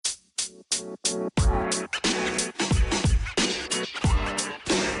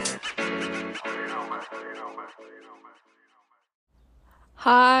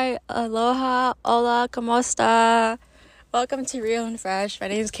Hi, aloha, hola, ¿cómo está? Welcome to Real and Fresh. My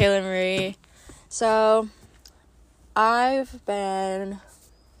name is Kayla Marie. So, I have been,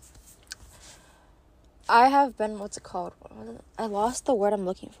 what's it called? I lost the word I'm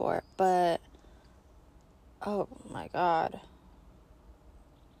looking for, but, oh my god.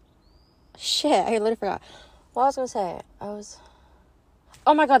 Shit, I literally forgot. What I was gonna say,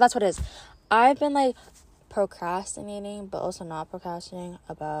 oh my god, that's what it is. I've been, procrastinating, but also not procrastinating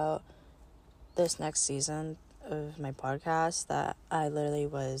about this next season of my podcast that I literally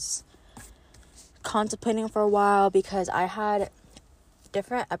was contemplating for a while because I had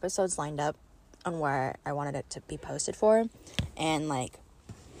different episodes lined up on where I wanted it to be posted for and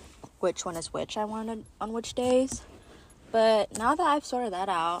which one is which I wanted on which days. But now that I've sorted that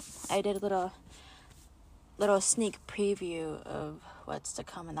out, I did a little sneak preview of what's to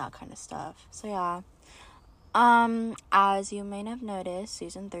come and that kind of stuff. So yeah. As you may have noticed,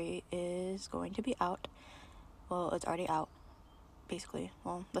 season 3 is going to be out. Well, it's already out, basically.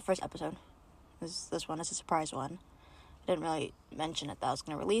 Well, the first episode. This one is a surprise one. I didn't really mention it that I was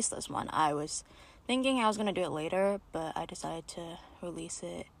going to release this one. I was thinking I was going to do it later, but I decided to release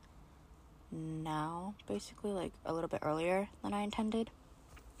it now, basically, a little bit earlier than I intended.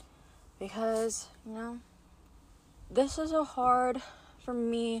 Because, this is a hard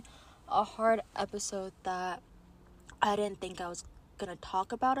episode that I didn't think I was going to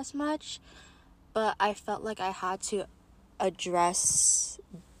talk about as much, but I felt like I had to address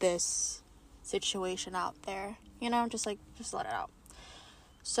this situation out there, just let it out.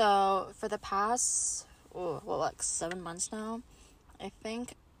 So for the past 7 months now, I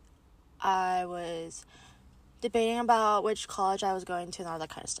think I was debating about which college I was going to and all that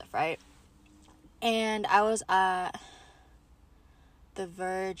kind of stuff, right? And I was at the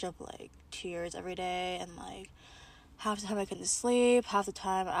verge of tears every day, and half the time I couldn't sleep, half the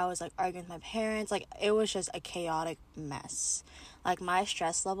time I was arguing with my parents. It was just a chaotic mess. My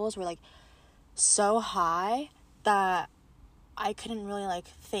stress levels were so high that I couldn't really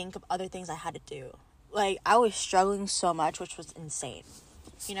think of other things I had to do. I was struggling so much, which was insane,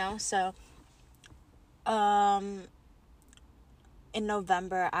 so in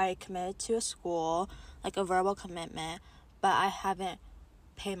November I committed to a school, a verbal commitment, but I haven't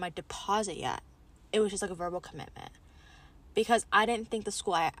paid my deposit yet. It was just a verbal commitment because I didn't think the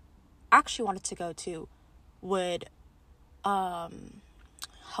school I actually wanted to go to would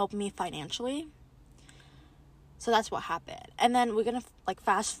help me financially. So that's what happened. And then we're gonna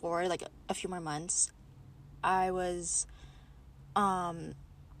fast forward a few more months. I was oh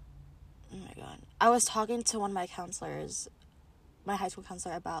my god, I was talking to one of my counselors, my high school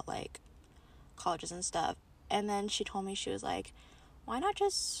counselor, about colleges and stuff, and then she told me, she was why not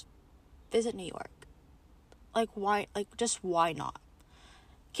just visit New York? Why not?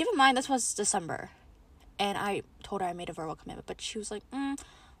 Keep in mind this was December, and I told her I made a verbal commitment, but she was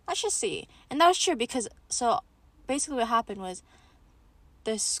let's just see. And that was true, because so basically what happened was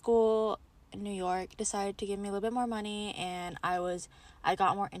this school in New York decided to give me a little bit more money, and I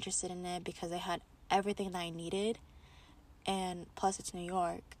got more interested in it because they had everything that I needed, and plus it's New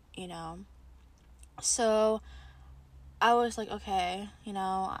York, so I was okay,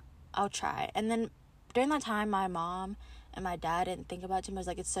 I'll try. And then during that time, my mom and my dad didn't think about it too much.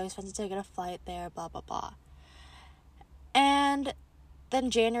 It's so expensive to get a flight there, blah blah blah. And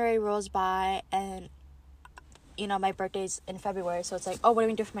then January rolls by, and my birthday's in February, so it's oh, what do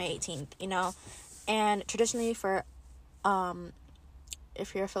we do for my 18th, and traditionally for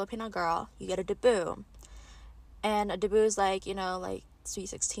if you're a Filipino girl, you get a debut, and a debut is sweet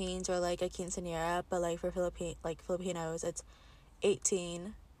 16s or a quinceañera, but for Filipinos, it's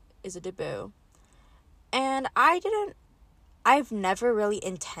 18 is a debut. And I've never really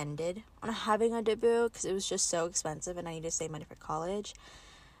intended on having a debut because it was just so expensive and I needed to save money for college,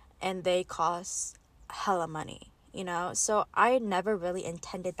 and they cost hella money, so I never really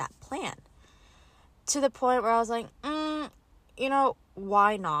intended that plan, to the point where I was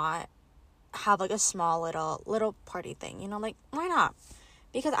why not have a small little party thing, why not?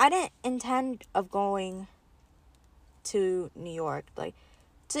 Because I didn't intend of going to New York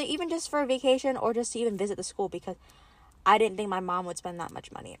to even just for a vacation or just to even visit the school, because I didn't think my mom would spend that much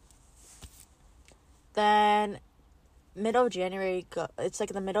money. Then middle of January, it's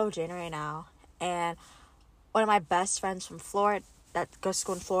the middle of January now, and one of my best friends from Florida that goes to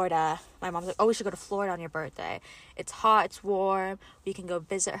school in Florida, my mom's oh, we should go to Florida on your birthday. It's hot, it's warm, we can go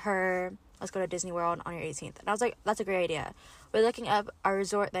visit her. Let's go to Disney World on your 18th. And I was that's a great idea. We're looking up our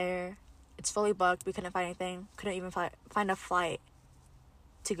resort there. it's fully booked. We couldn't find anything. Couldn't even find a flight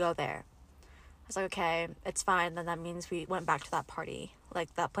to go there. I was like, okay, it's fine. Then that means we went back to that party,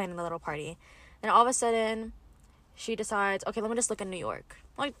 like that planning the little party. Then all of a sudden, she decides, okay, let me just look in New York.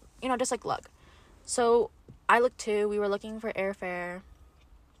 Like, just like look. So I looked too. We were looking for airfare.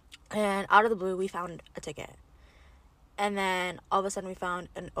 And out of the blue, we found a ticket. And then all of a sudden, we found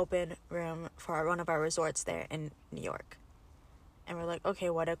an open room for one of our resorts there in New York. And we're like, okay,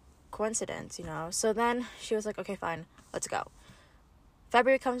 what a coincidence, So then she was like, okay, fine, let's go.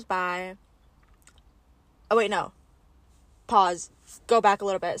 February comes by. Oh, wait, no. Pause. Go back a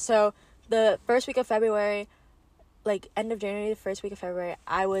little bit. So the first week of February, like end of January, the first week of February,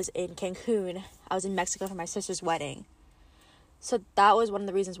 I was in Cancun. I was in Mexico for my sister's wedding. So that was one of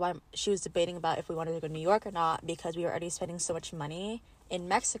the reasons why she was debating about if we wanted to go to New York or not, because we were already spending so much money in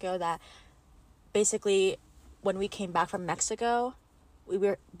Mexico that basically when we came back from Mexico, we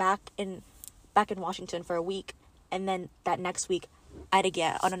were back in Washington for a week, and then that next week I had to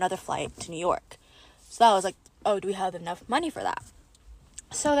get on another flight to New York. So that was like, oh, do we have enough money for that?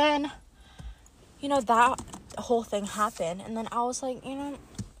 So then, that whole thing happened, and then I was like,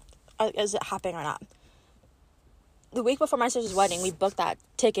 is it happening or not? The week before my sister's wedding, we booked that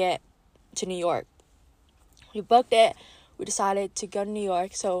ticket to New York. We booked it. We decided to go to New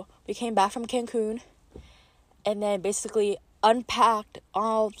York. So we came back from Cancun and then basically unpacked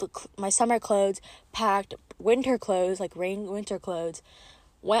all my summer clothes, packed winter clothes, like winter clothes,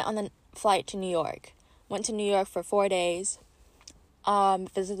 went on the flight to New York. Went to New York for 4 days,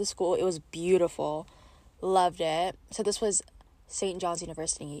 visited the school. It was beautiful. Loved it. So this was St. John's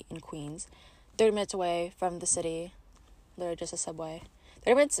University in Queens, 30 minutes away from the city. Literally just a subway.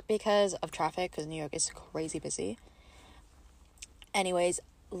 30 minutes because of traffic, because New York is crazy busy. Anyways,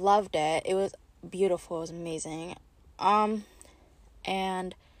 loved it. It was beautiful. It was amazing. And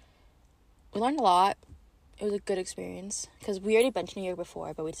we learned a lot. It was a good experience, because we already been to New York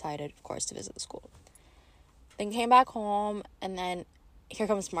before, but we decided, of course, to visit the school. Then came back home, and then here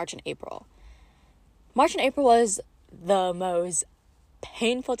comes March and April. March and April was the most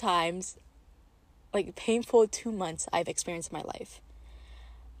painful times, like painful 2 months I've experienced in my life.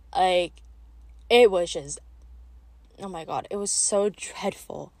 Like, it was just, oh my God, it was so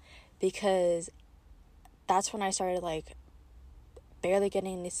dreadful, because that's when I started like barely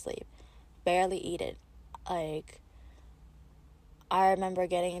getting any sleep, barely eating. Like, I remember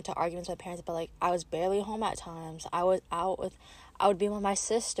getting into arguments with my parents, but like I was barely home at times. I would be with my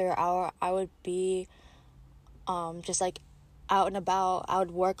sister. I would be just like out and about. I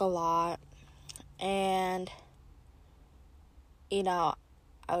would work a lot, and I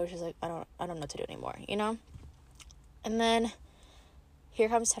was just like, I don't know what to do anymore, And then here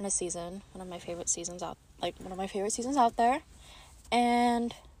comes tennis season, one of my favorite seasons out there,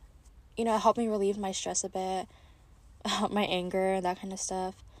 and it helped me relieve my stress a bit, my anger, that kind of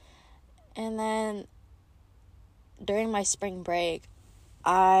stuff. And then during my spring break,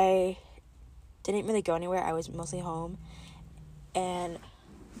 I didn't really go anywhere. I was mostly home. And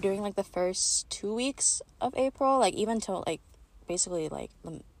during like the first 2 weeks of April, like even till like basically like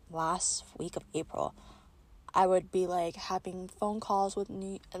the last week of April, I would be like having phone calls with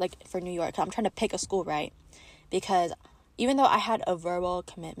for New York. I'm trying to pick a school, right? Because even though I had a verbal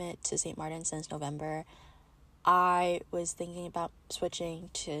commitment to St. Martin since November, I was thinking about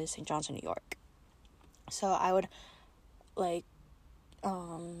switching to St. John's in New York. So I would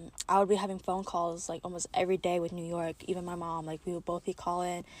be having phone calls like almost every day with New York. Even my mom, like we would both be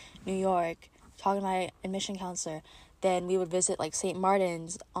calling New York, talking to my admission counselor. Then we would visit like St.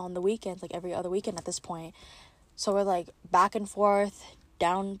 Martin's on the weekends, like every other weekend at this point. So we're like back and forth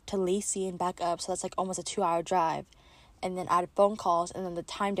down to Lacey and back up. So that's like almost a 2-hour drive. And then add phone calls, and then the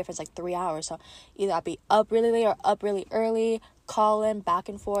time difference like 3 hours. So either I'd be up really late or up really early, calling back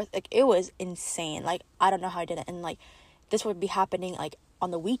and forth. Like, it was insane. Like, I don't know how I did it. And like this would be happening like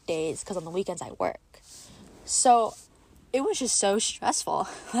on the weekdays, because on the weekends I work. So it was just so stressful.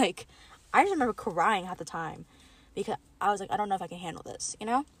 Like, I just remember crying half the time, because I was like, I don't know if I can handle this,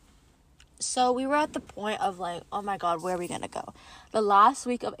 So we were at the point of like, oh my God, where are we gonna go? The last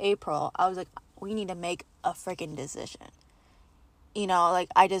week of April, I was like, we need to make a freaking decision. Like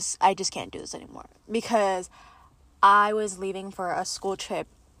I just can't do this anymore, because I was leaving for a school trip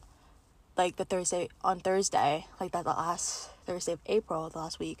like on Thursday, like that the last Thursday of April, the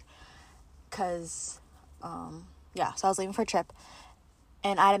last week, because so I was leaving for a trip,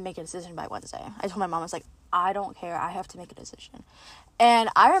 and I didn't make a decision by Wednesday. I told my mom, I was like, I don't care, I have to make a decision. And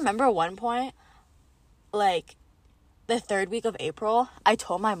I remember one point, like the third week of April, I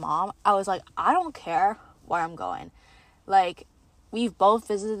told my mom, I was like, I don't care where I'm going. Like, we've both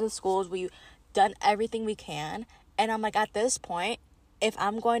visited the schools, we've done everything we can, and I'm like, at this point, if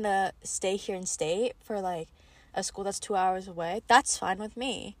I'm going to stay here in state for like a school that's 2 hours away, that's fine with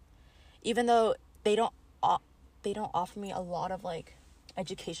me. Even though they don't offer me a lot of like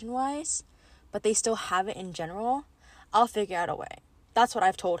education wise, but they still have it in general, I'll figure out a way. That's what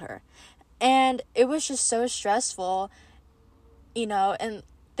I've told her. And it was just so stressful, and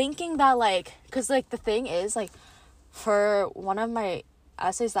thinking that like, because like the thing is like, for one of my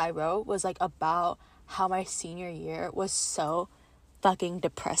essays that I wrote was like about how my senior year was so fucking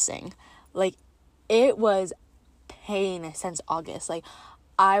depressing. Like, it was pain since August. Like,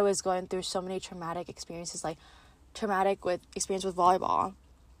 I was going through so many traumatic experiences, like traumatic with experience with volleyball.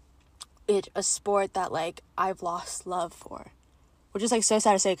 It's a sport that like I've lost love for, which is like so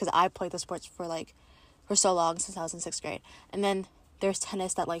sad to say because I played the sports for so long since I was in 6th grade. And then there's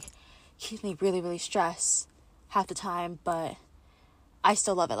tennis that like keeps me really, really stressed half the time, but I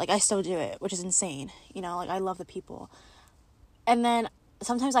still love it. Like, I still do it, which is insane. Like, I love the people. And then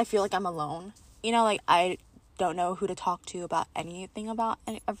sometimes I feel like I'm alone. Like, I don't know who to talk to about anything, about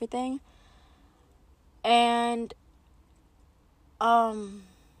everything. And I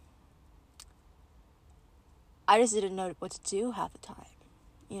just didn't know what to do half the time.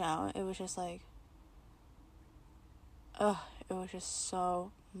 It was just like, it was just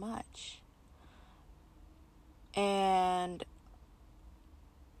so much. And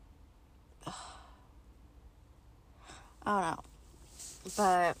I don't know.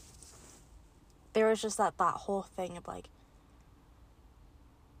 But there was just that whole thing of like,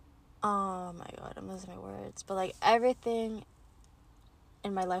 oh my god, I'm losing my words. But like, everything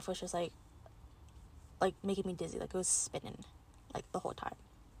in my life was just like making me dizzy. Like, it was spinning like the whole time.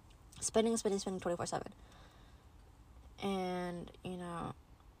 Spinning 24/7. And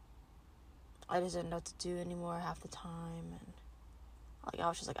I just didn't know what to do anymore half the time. And like, I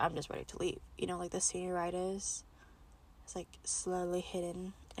was just like, I'm just ready to leave. Like the senioritis, it's like slowly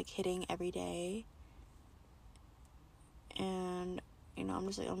hitting every day. And I'm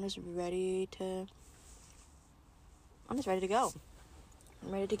just ready to go.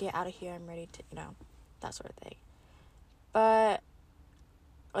 I'm ready to get out of here. I'm ready to, that sort of thing. But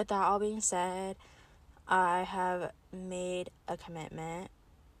with that all being said, I have made a commitment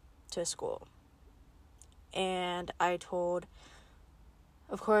to a school. And I told,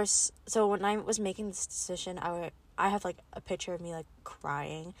 of course, so when I was making this decision, I have like a picture of me like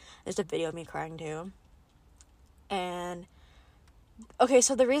crying. There's a video of me crying too. And okay,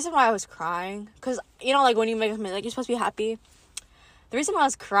 so the reason why I was crying, because like when you make a commitment, like, you're supposed to be happy. The reason why I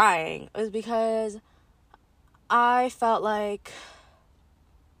was crying was because I felt like,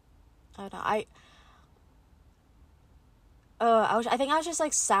 I don't know, I think I was just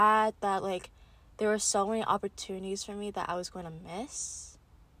like sad that like there were so many opportunities for me that I was going to miss,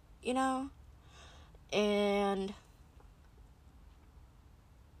 and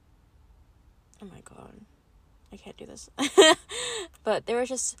oh my god, I can't do this. But there were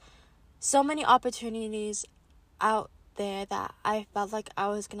just so many opportunities out there that I felt like I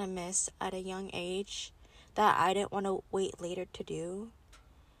was gonna miss at a young age that I didn't want to wait later to do.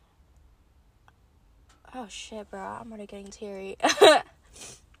 Oh shit, bro, I'm already getting teary.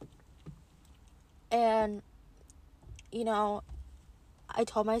 And I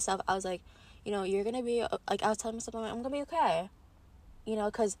told myself, I was like, you're gonna be like, I was telling myself, I'm gonna be okay,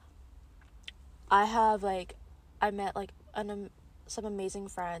 because I have like, I met like some amazing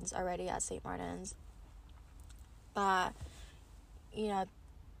friends already at St. Martin's that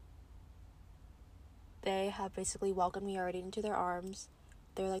they have basically welcomed me already into their arms.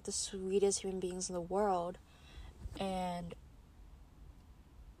 They're like the sweetest human beings in the world. And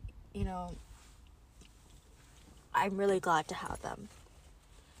I'm really glad to have them.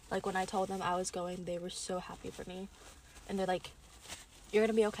 Like, when I told them I was going, they were so happy for me. And they're like, you're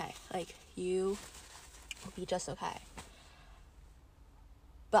gonna be okay. Like, you will be just okay.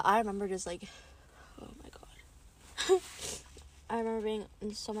 But I remember just like, oh my god. I remember being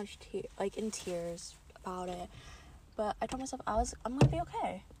in so much in tears about it. But I told myself I'm gonna be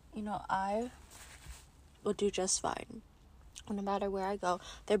okay. I will do just fine. No matter where I go.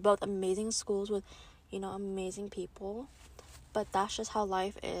 They're both amazing schools with, amazing people. But that's just how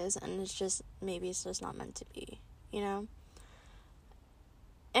life is, and maybe it's just not meant to be,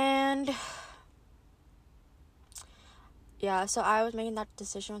 And yeah, so I was making that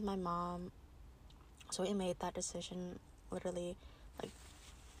decision with my mom. So we made that decision literally like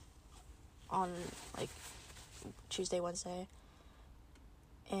on like Tuesday, Wednesday.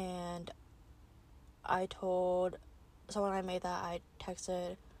 And so when I made that, I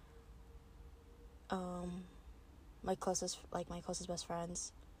texted my closest best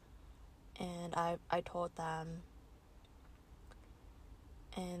friends, and I told them,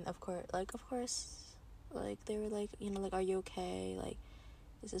 and of course like they were like, like, are you okay, like,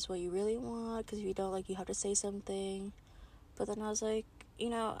 is this what you really want? Because if you don't, like, you have to say something. But then I was like,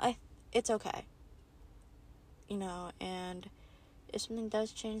 it's okay, and if something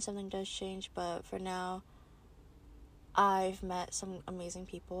does change, but for now, I've met some amazing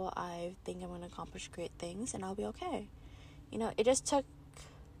people. I think I'm going to accomplish great things, and I'll be okay. It just took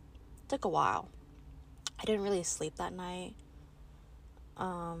a while. I didn't really sleep that night.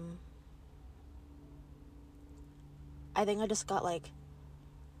 I think I just got, like,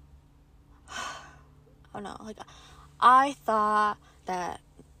 oh no, like, I thought that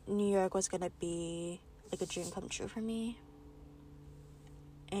New York was going to be, like, a dream come true for me.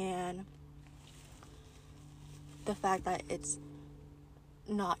 And the fact that it's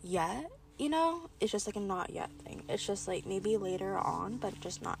not yet, it's just like a not yet thing. It's just like maybe later on, but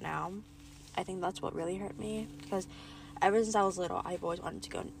just not now. I think that's what really hurt me, because ever since I was little, I've always wanted to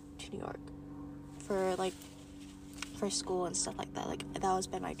go to New York for school and stuff like that. Like, that has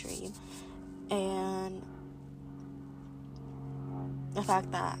been my dream. And the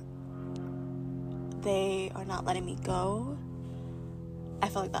fact that they are not letting me go, I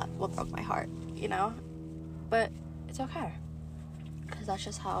feel like that broke my heart, but it's okay, because that's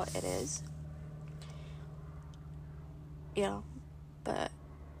just how it is, but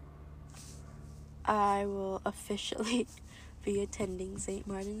I will officially be attending St.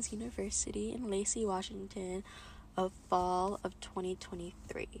 Martin's University in Lacey, Washington, of fall of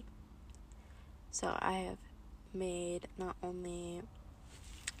 2023. So I have made not only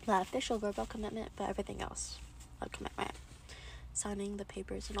the official verbal commitment, but everything else, a commitment, signing the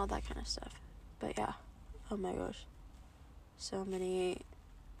papers and all that kind of stuff. But yeah, oh my gosh, so many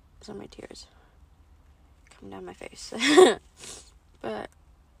tears coming down my face. But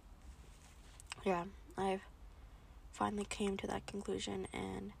yeah, I've finally came to that conclusion,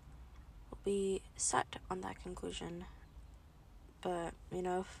 and will be set on that conclusion. But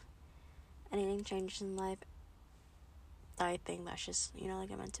if anything changes in life, I think that's just like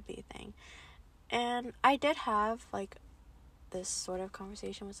a meant to be thing. And I did have like this sort of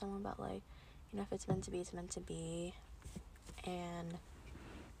conversation with someone about, like, if it's meant to be, it's meant to be. And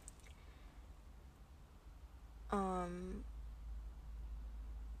I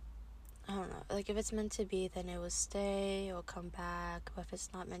don't know, like, if it's meant to be, then it will stay, it will come back. But if it's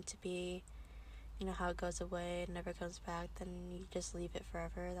not meant to be, how it goes away, it never comes back, then you just leave it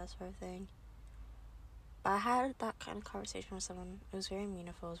forever, that sort of thing. But I had that kind of conversation with someone. It was very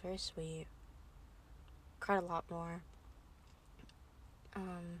meaningful, it was very sweet. Cried a lot more.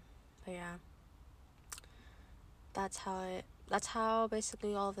 But yeah, that's how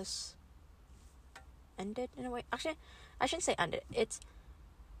basically all this ended, in a way. Actually, I shouldn't say ended. It's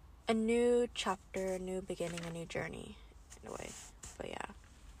a new chapter, a new beginning, a new journey, in a way. But yeah,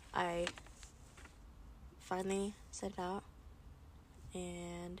 I finally set it out,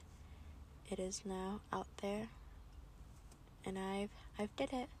 and it is now out there, and I've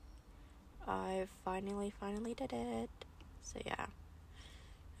did it. I finally did it. So yeah,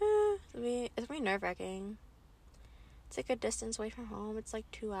 it's gonna be nerve-wracking. It's like a distance away from home. It's like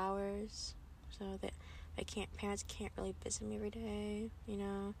 2 hours, so that parents can't really visit me every day.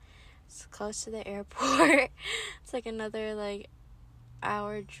 It's close to the airport. It's like another like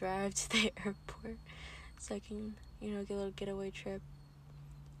hour drive to the airport, so I can get a little getaway trip.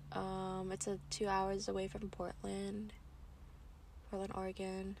 It's 2 hours away from Portland,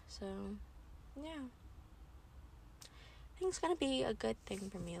 Oregon. So yeah, I think it's gonna be a good thing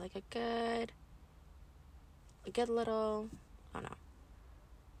for me, like a good little, I don't know.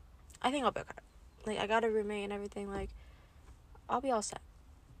 I think I'll be okay. Like, I got a roommate and everything, like, I'll be all set.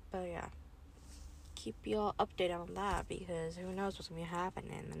 But yeah, keep y'all updated on that, because who knows what's gonna be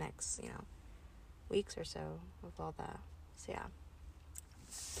happening in the next, weeks or so with all that.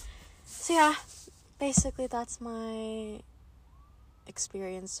 So yeah, basically that's my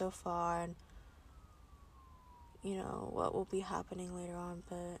experience so far, and what will be happening later on,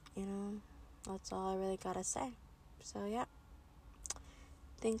 but that's all I really gotta say. So yeah,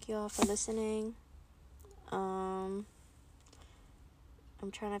 thank you all for listening. I'm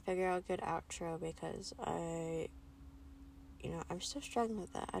trying to figure out a good outro, because I'm still struggling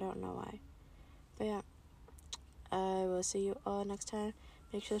with that. I don't know why. But yeah, I will see you all next time.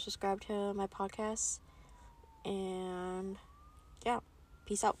 Make sure to subscribe to my podcast. And yeah,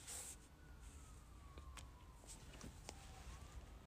 peace out.